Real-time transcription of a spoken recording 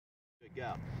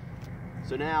Go.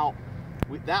 So now,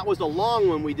 that was the long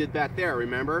one we did back there,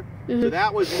 remember? So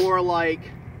that was more like,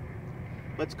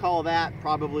 let's call that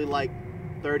probably like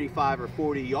 35 or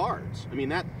 40 yards. I mean,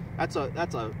 that's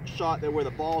a shot there where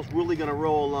the ball's really going to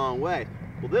roll a long way.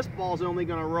 Well, this ball's only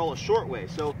going to roll a short way.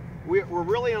 So we're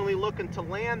really only looking to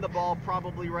land the ball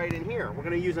probably right in here. We're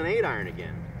going to use an 8-iron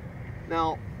again.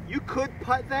 Now, you could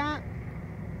putt that,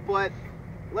 but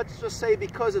let's just say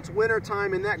because it's winter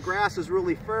time and that grass is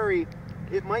really furry,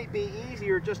 it might be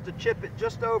easier just to chip it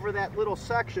just over that little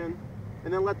section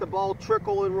and then let the ball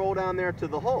trickle and roll down there to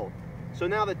the hole. So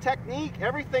now the technique,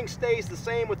 everything stays the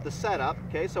same with the setup,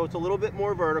 okay? So it's a little bit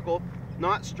more vertical,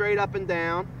 not straight up and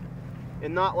down,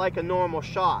 and not like a normal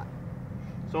shot.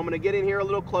 So I'm gonna get in here a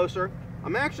little closer.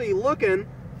 I'm actually looking,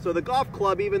 so the golf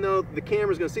club, even though the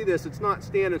camera's gonna see this, it's not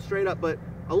standing straight up, but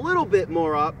a little bit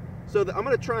more up, so that I'm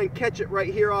gonna try and catch it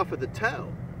right here off of the toe.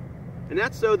 And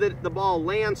that's so that the ball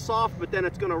lands soft, but then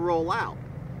it's gonna roll out,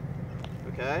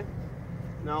 okay?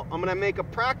 Now, I'm gonna make a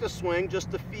practice swing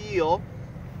just to feel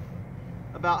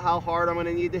about how hard I'm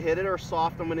gonna need to hit it or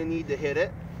soft I'm gonna need to hit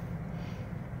it.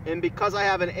 And because I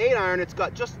have an 8-iron, it's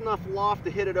got just enough loft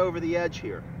to hit it over the edge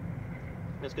here.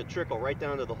 And it's gonna trickle right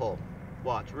down to the hole.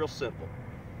 Watch, real simple.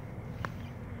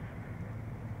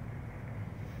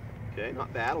 Okay,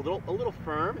 not bad, a little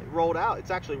firm. It rolled out.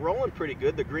 It's actually rolling pretty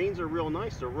good. The greens are real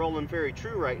nice. They're rolling very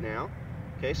true right now.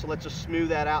 Okay, so let's just smooth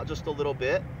that out just a little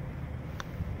bit.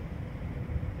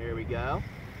 There we go.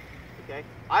 Okay,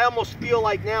 I almost feel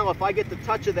like now if I get the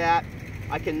touch of that,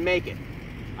 I can make it.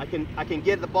 I can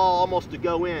get the ball almost to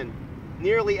go in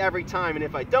nearly every time, and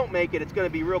if I don't make it, it's going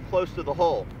to be real close to the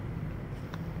hole.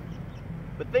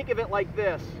 But think of it like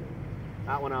this.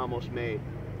 That one I almost made.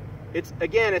 It's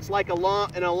like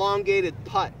an elongated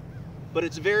putt, but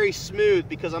it's very smooth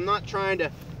because I'm not trying to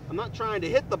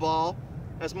hit the ball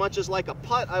as much as like a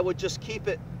putt. I would just keep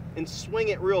it and swing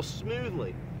it real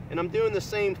smoothly. And I'm doing the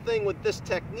same thing with this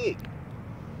technique.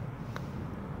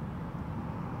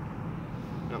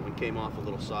 That one came off a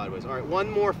little sideways. All right, one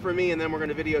more for me, and then we're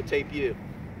going to videotape you.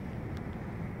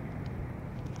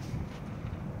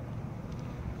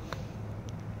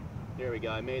 There we go.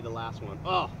 I made the last one.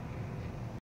 Oh.